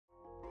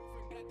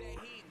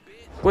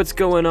What's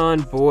going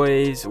on,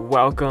 boys?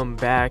 Welcome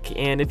back,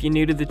 and if you're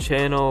new to the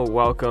channel,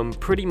 welcome.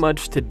 Pretty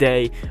much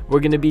today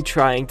we're going to be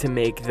trying to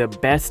make the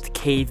best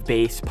cave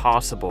base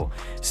possible.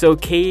 So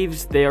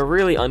caves, they are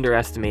really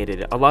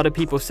underestimated. A lot of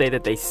people say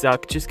that they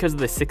suck just because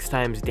of the 6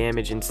 times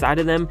damage inside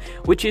of them,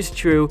 which is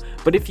true,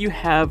 but if you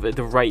have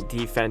the right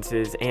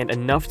defenses and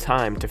enough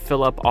time to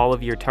fill up all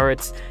of your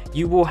turrets,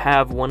 you will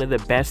have one of the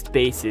best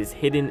bases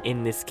hidden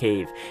in this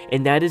cave.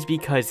 And that is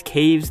because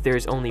caves,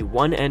 there's only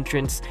one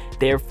entrance,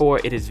 therefore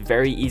it is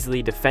very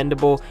easily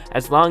defendable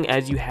as long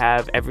as you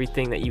have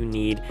everything that you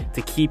need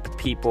to keep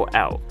people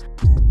out.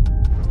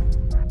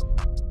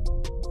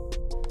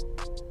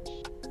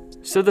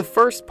 So the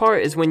first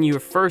part is when you're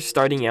first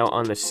starting out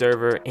on the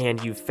server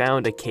and you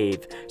found a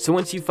cave. So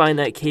once you find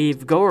that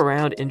cave, go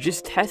around and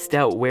just test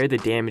out where the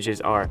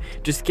damages are.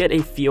 Just get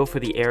a feel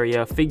for the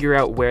area, figure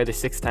out where the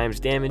 6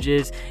 times damage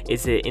is.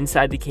 Is it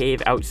inside the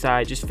cave,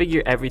 outside? Just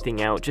figure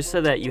everything out just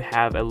so that you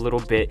have a little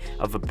bit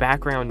of a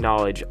background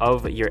knowledge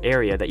of your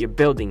area that you're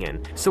building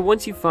in. So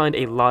once you find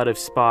a lot of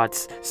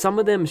spots, some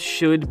of them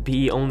should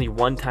be only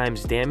 1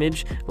 times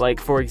damage.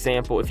 Like for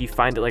example, if you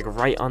find it like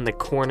right on the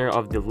corner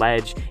of the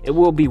ledge, it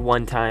will be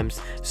 1 times.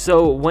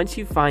 So once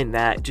you find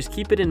that, just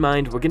keep it in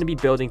mind, we're going to be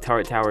building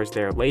turret towers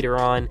there later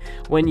on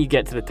when you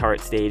get to the turret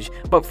stage,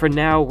 but for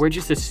now we're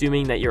just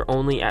assuming that you're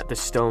only at the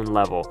stone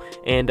level.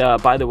 And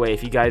by the way,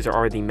 if you guys are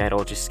already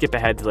metal, just skip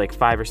ahead to like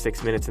 5 or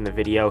 6 minutes in the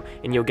video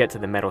and you'll get to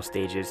the metal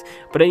stages.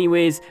 But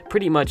anyways,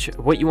 pretty much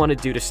what you want to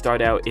do to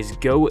start out is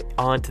go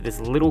onto this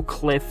little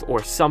cliff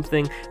or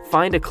something,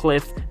 find a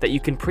cliff that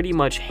you can pretty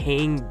much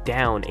hang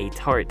down a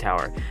turret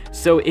tower.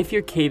 So if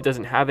your cave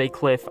doesn't have a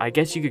cliff, I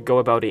guess you could go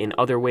about it in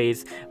other ways,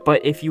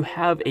 but if you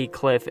have a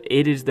cliff,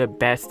 it is the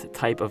best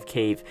type of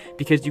cave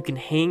because you can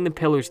hang the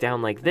pillars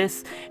down like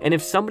this, and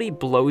if somebody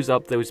blows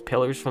up those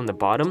pillars from the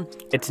bottom,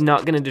 it's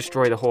not going to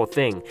destroy the whole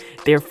thing.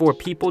 Therefore,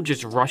 people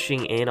just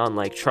rushing in on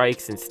like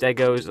trikes and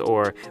stegos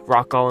or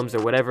rock golems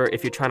or whatever,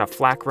 if you're trying to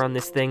flak run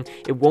this thing,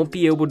 it won't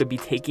be able to be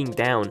taken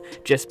down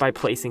just by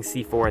placing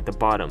C4 at the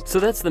bottom. So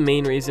that's the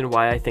main reason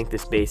why I think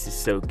this base is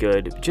so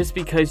good, just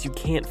because you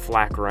can't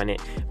flak run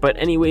it. But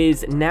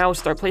anyways, now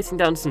start placing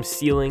down some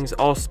ceilings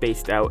all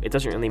spaced out. It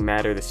doesn't really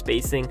matter the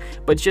spacing,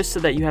 but just so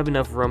that you have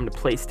enough room to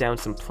place down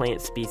some plant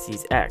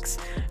species X.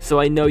 So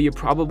I know you're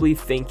probably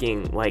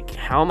thinking, like,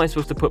 how am I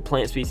supposed to put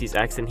plant species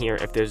X in here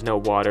if there's no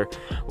water?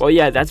 Well,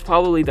 yeah, that's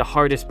probably the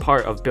hardest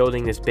part of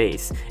building this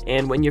base.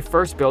 And when you're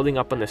first building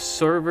up on the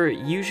server,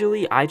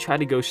 usually I try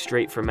to go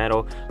straight for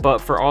metal, but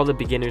for all the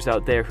beginners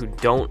out there who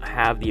don't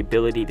have the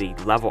ability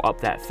to level up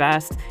that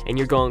fast and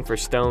you're going for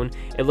stone,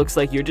 it looks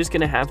like you're just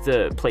gonna have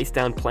to place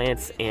down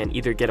plants and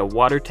either get a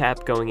water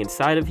tap going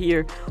inside of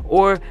here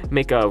or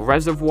make a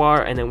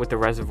reservoir, and then with the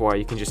reservoir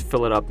you can just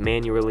fill it up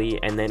manually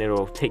and then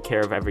it'll take care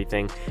of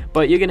everything.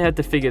 But you're gonna have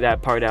to figure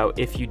that part out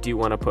if you do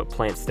want to put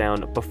plants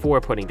down before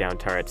putting down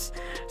turrets.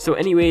 So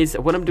anyways,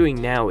 what I'm doing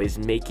now is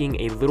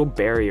making a little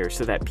barrier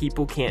so that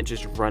people can't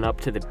just run up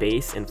to the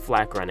base and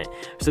flak run it.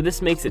 So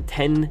this makes it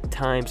 10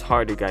 times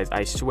harder, guys,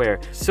 I swear.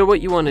 So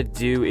what you want to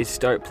do is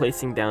start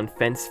placing down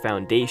fence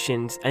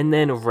foundations and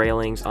then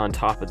railings on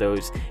top of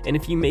those, and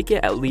if you make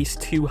it at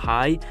least too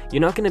high,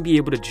 you're not going to be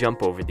able to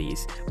jump over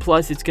these.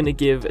 Plus it's going to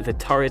give the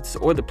turrets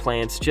or the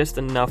plants just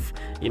enough,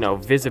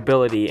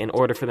 visibility in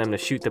order for them to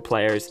shoot the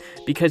players,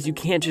 because you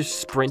can't just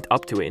sprint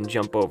up to it and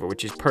jump over,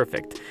 which is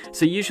perfect.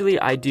 So usually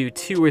I do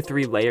 2 or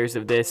 3 layers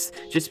of this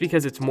just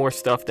because it's more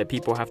stuff that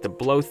people have to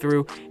blow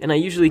through, and I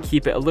usually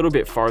keep it a little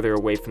bit farther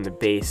away from the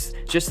base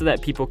just so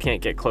that people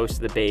can't get close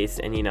to the base,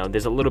 and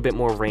there's a little bit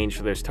more range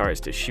for those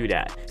turrets to shoot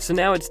at. So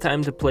now it's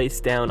time to place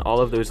down all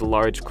of those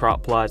large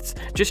crop plots.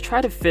 Just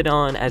try to fit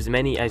on as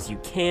many as you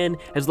can,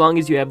 as long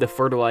as you have the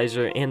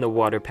fertilizer and the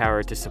water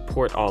power to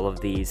support all of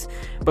these.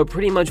 But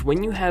pretty much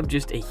when you have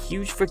just a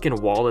huge freaking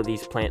wall of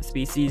these plant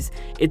species,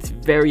 it's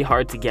very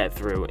hard to get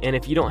through, and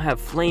if you don't have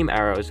flame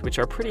arrows, which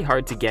are pretty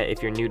hard to get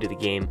if you're new to the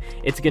game,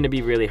 it's going to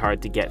be really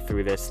hard to get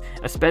through this,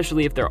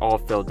 especially if they're all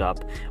filled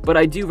up. But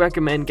I do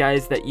recommend,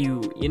 guys, that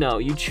you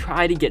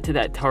try to get to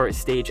that turret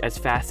stage as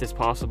fast as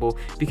possible,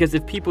 because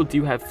if people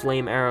do have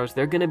flame arrows,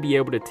 they're going to be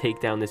able to take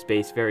down this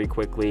base very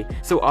quickly.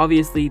 So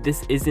obviously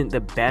this isn't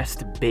the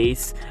best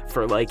base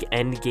for like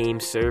end game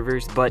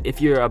servers, but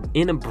if you're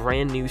in a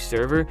brand new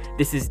server,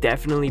 this is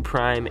definitely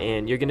prime,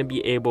 and you're going to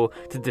be able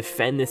to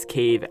defend this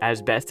cave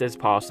as best as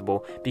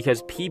possible,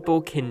 because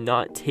people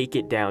cannot take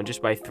it down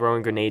just by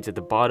throwing grenades at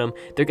the bottom.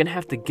 They're going to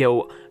have to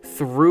go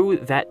through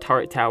that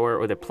turret tower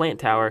or the plant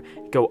tower,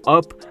 go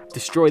up,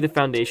 destroy the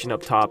foundation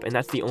up top, and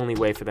that's the only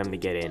way for them to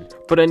get in.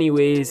 But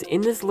anyways,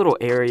 in this little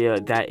area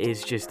that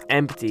is just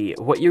empty,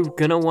 what you're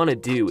gonna want to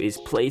do is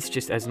place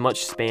just as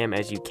much spam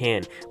as you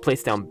can.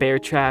 Place down bear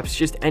traps,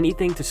 just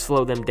anything to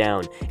slow them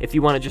down. If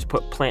you want to just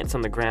put plants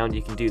on the ground,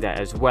 you can do that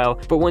as well.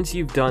 But once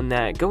you've done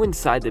that, go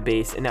inside the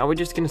base, and now we're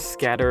just gonna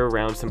scatter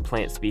around some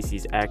plant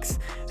species X.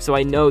 So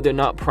I know they're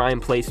not prime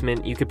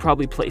placement, you could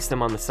probably place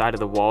them on the side of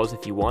the walls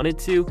if you wanted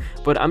to,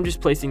 but I'm just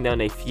placing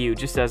down a few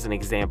just as an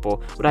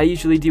example. What I usually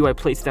usually do, I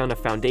place down a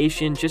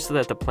foundation just so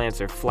that the plants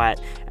are flat,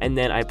 and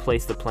then I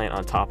place the plant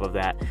on top of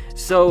that.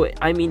 So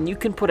I mean, you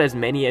can put as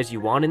many as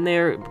you want in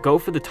there. Go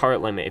for the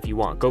turret limit if you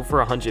want, go for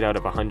 100 out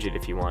of 100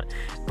 if you want.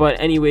 But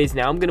anyways,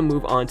 now I'm gonna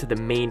move on to the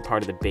main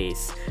part of the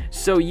base.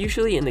 So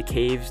usually in the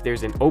caves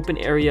there's an open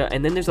area,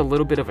 and then there's a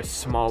little bit of a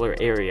smaller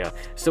area.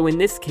 So in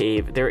this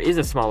cave there is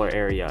a smaller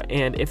area,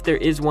 and if there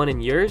is one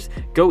in yours,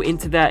 go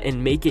into that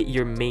and make it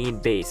your main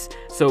base.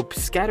 So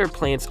scatter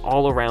plants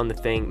all around the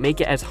thing, make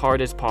it as hard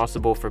as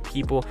possible for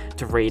people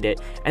to raid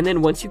it. And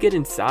then once you get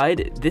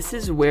inside, this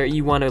is where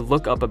you want to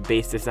look up a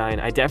base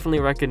design. I definitely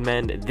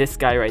recommend this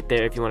guy right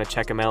there if you want to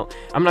check him out.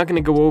 I'm not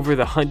going to go over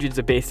the hundreds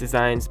of base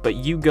designs, but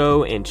you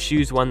go and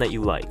choose one that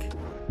you like.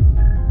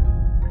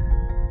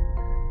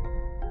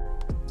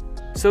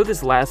 So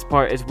this last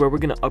part is where we're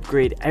going to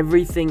upgrade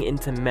everything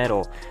into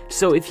metal.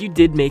 So if you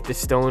did make the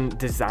stone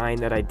design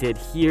that I did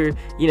here,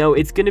 you know,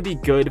 it's going to be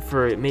good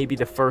for maybe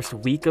the first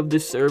week of the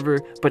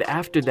server, but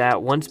after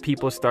that, once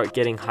people start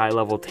getting high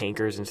level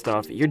tankers and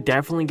stuff, you're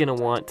definitely going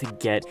to want to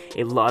get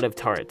a lot of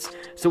turrets.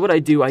 So what I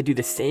do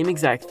the same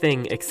exact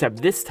thing,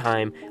 except this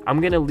time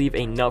I'm going to leave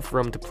enough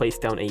room to place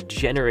down a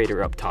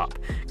generator up top,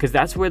 because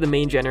that's where the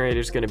main generator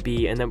is going to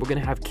be, and then we're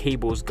going to have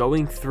cables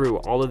going through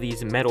all of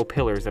these metal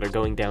pillars that are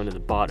going down to the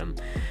bottom.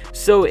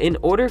 So in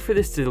order for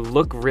this to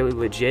look really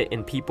legit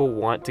and people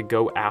want to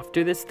go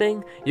after this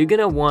thing, you're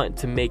gonna want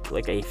to make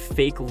like a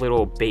fake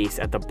little base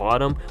at the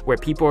bottom where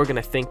people are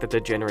gonna think that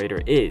the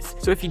generator is.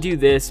 So if you do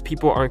this,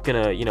 people aren't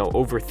gonna, you know,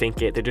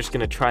 overthink it. They're just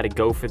gonna try to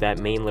go for that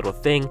main little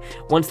thing.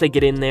 Once they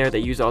get in there, they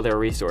use all their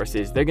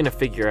resources, they're gonna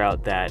figure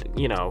out that,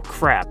 you know,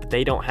 crap,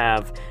 they don't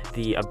have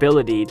the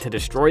ability to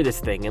destroy this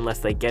thing unless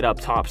they get up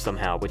top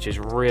somehow, which is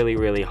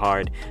really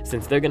hard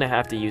since they're gonna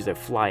have to use a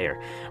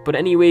flyer. But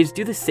anyways,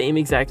 do the same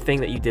exact thing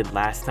that you did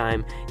last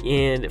time,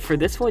 and for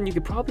this one you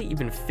could probably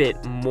even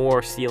fit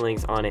more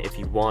ceilings on it if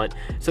you want.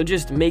 So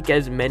just make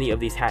as many of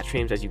these hatch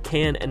frames as you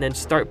can, and then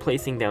start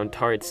placing down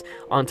turrets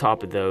on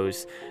top of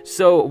those.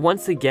 So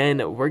once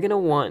again, we're gonna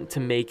want to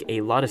make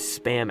a lot of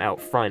spam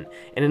out front,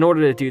 and in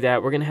order to do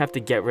that, we're gonna have to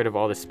get rid of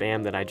all the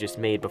spam that I just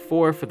made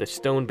before for the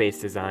stone base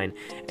design,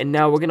 and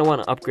now we're gonna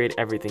want to upgrade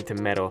everything to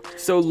metal.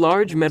 So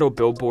large metal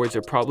billboards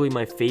are probably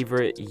my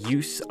favorite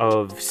use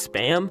of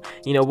spam.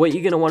 You know, what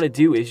you're gonna want to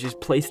do is just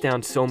place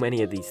down so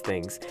many of these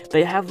things.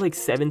 They have like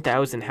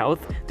 7,000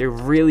 health, they're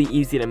really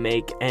easy to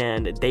make,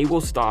 and they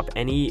will stop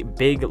any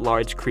big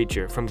large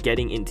creature from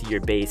getting into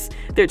your base.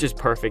 They're just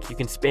perfect. You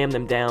can spam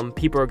them down,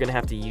 people are gonna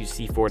have to use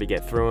C4 to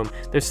get through them.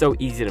 They're so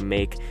easy to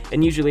make,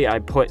 and usually I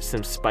put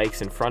some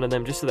spikes in front of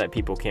them just so that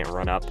people can't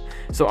run up.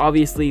 So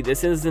obviously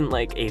this isn't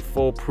like a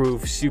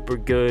foolproof super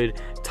good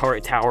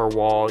turret tower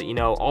wall, you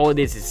know, all it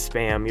is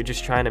spam. You're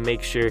just trying to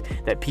make sure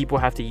that people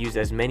have to use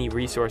as many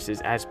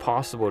resources as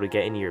possible to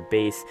get into your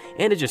base,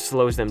 and it just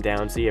slows them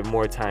down so you have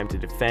more time to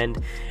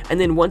defend. And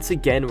then once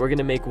again, we're going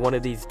to make one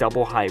of these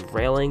double high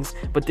railings,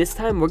 but this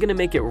time we're going to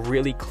make it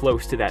really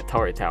close to that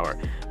turret tower,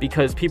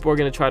 because people are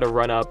going to try to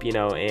run up, you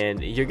know,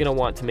 and you're going to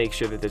want to make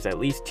sure that there's at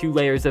least 2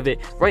 layers of it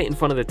right in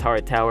front of the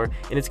turret tower,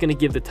 and it's going to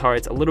give the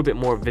turrets a little bit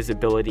more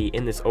visibility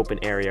in this open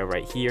area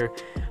right here.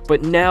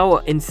 But now,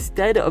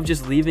 instead of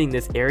just leaving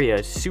this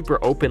area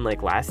super open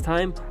like last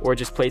time, or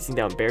just placing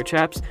down bear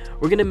traps,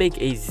 we're going to make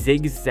a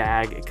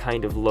zigzag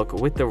kind of look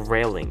with the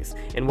railings.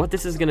 And what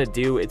this is going to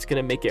do, it's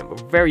going to make it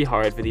very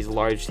hard for these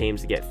large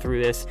teams to get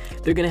through this.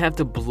 They're going to have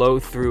to blow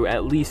through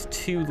at least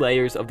 2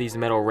 layers of these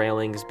metal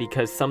railings,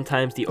 because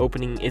sometimes the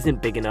opening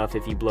isn't big enough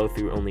if you blow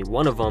through only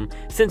one of them,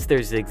 since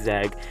they're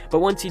zigzag. But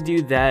once you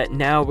do that,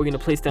 now we're going to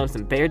place down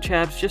some bear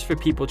traps just for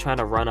people trying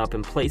to run up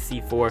and place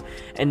C4.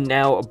 And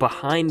now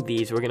behind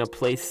these, we're going to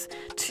place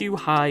 2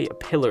 high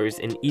pillars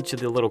in each of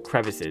the little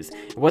crevices.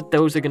 What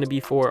those are going to be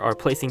for are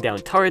placing down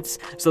turrets,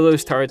 so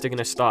those turrets are going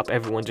to stop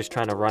everyone just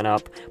trying to run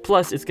up,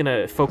 plus it's going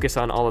to focus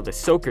on all of the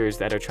soakers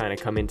that are trying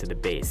to come into the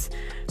base.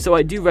 So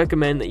I do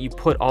recommend that you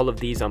put all of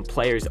these on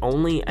players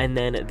only, and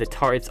then the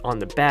turrets on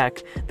the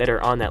back that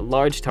are on that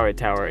large turret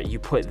tower, you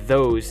put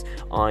those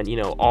on, you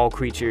know, all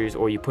creatures,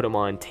 or you put them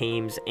on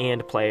tames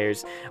and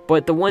players.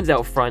 But the ones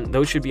out front,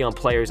 those should be on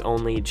players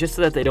only, just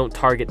so that they don't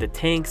target the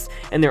tanks,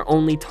 and they're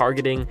only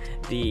targeting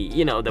the,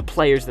 you know, the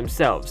players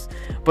themselves.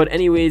 But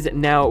anyways,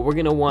 now we're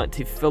gonna want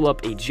to fill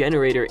up a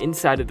generator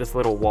inside of this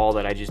little wall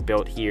that I just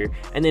built here,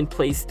 and then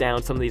place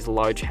down some of these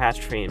large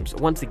hatch frames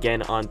once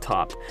again on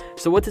top.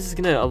 So what this is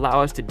gonna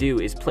allow us to do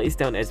is place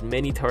down as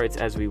many turrets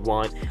as we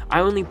want. I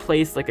only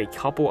placed like a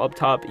couple up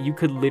top. You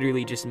could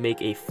literally just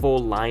make a full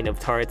line of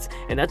turrets,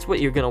 and that's what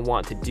you're gonna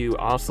want to do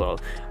also.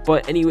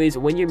 But anyways,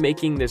 when you're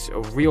making this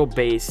real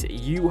base,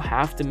 you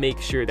have to make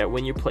sure that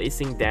when you're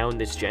placing down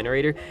this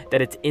generator,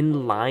 that it's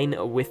in line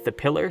with the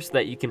pillar, so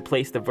that you can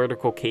place the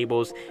vertical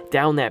cables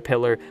down that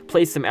pillar,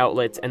 place some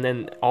outlets, and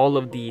then all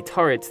of the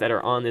turrets that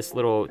are on this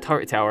little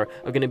turret tower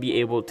are going to be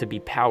able to be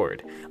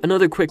powered.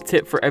 Another quick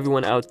tip for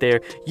everyone out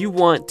there, you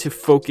want to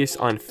focus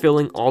on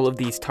filling all of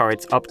these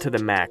turrets up to the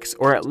max,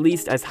 or at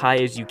least as high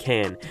as you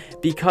can,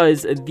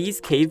 because these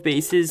cave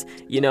bases,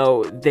 you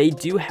know, they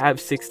do have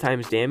 6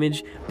 times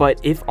damage, but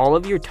if all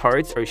of your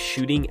turrets are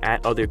shooting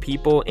at other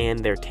people and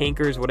their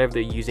tankers, whatever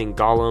they're using,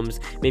 golems,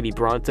 maybe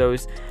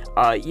brontos,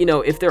 you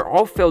know, if they're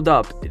all filled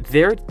up,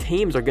 their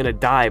teams are gonna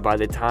die by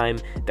the time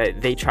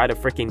that they try to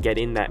freaking get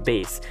in that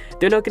base.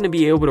 They're not gonna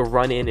be able to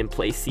run in and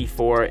play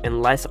C4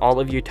 unless all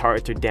of your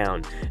turrets are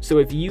down. So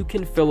if you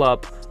can fill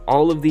up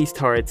all of these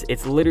turrets,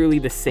 it's literally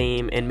the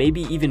same and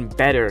maybe even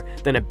better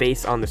than a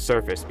base on the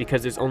surface,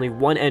 because there's only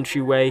one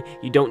entryway.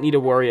 You don't need to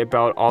worry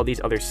about all these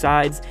other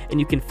sides, and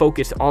you can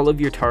focus all of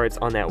your turrets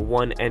on that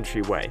one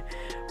entryway.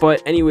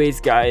 But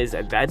anyways guys,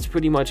 that's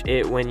pretty much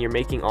it when you're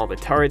making all the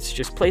turrets.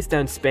 Just place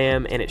down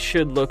spam and it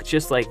should look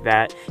just like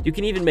that. You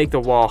can even make the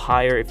wall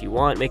higher if you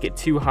want, make it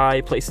too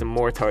high, place some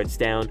more turrets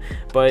down,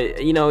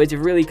 but you know, it's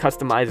really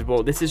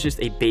customizable. This is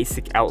just a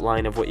basic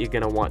outline of what you're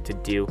gonna want to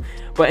do.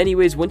 But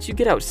anyways, once you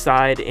get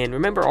outside, and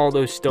remember all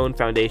those stone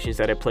foundations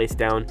that I placed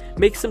down,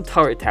 make some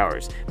turret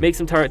towers. Make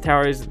some turret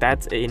towers.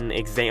 That's an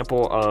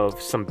example of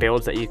some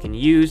builds that you can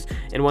use,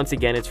 and once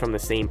again, it's from the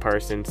same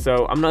person,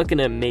 so I'm not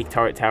gonna make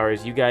turret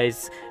towers. You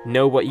guys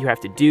know what you have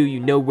to do, you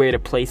know where to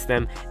place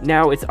them.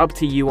 Now it's up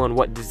to you on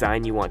what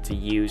design you want to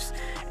use.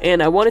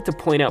 And I wanted to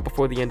point out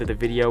before the end of the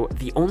video,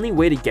 the only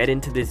way to get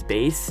into this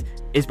base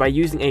is by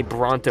using a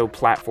Bronto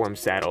platform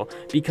saddle,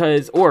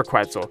 or a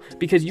Quetzal,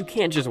 because you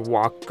can't just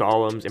walk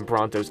golems and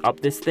Brontos up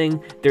this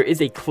thing. There is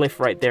a cliff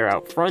right there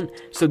out front,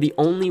 so the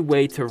only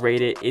way to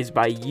raid it is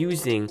by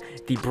using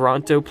the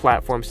Bronto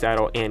platform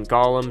saddle and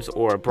golems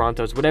or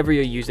Brontos, whatever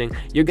you're using.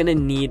 You're gonna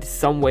need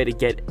some way to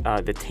get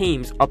the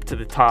tames up to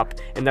the top,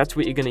 and that's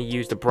what you're gonna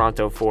use the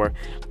Bronto for.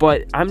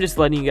 But I'm just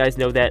letting you guys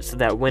know that so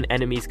that when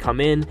enemies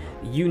come in,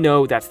 you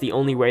know that's the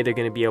only way they're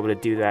gonna be able to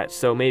do that.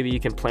 So maybe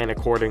you can plan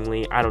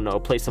accordingly. I don't know,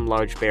 place some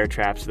large bear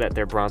traps so that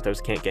their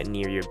Brontos can't get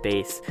near your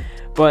base.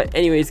 But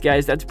anyways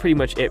guys, that's pretty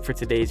much it for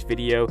today's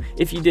video.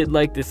 If you did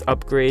like this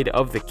upgrade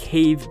of the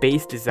cave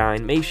base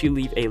design, make sure you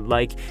leave a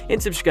like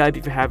and subscribe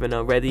if you haven't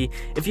already.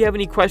 If you have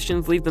any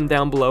questions, leave them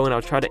down below and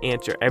I'll try to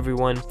answer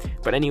everyone.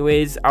 But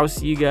anyways, I'll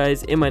see you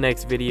guys in my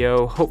next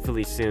video,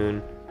 hopefully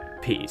soon.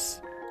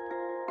 Peace.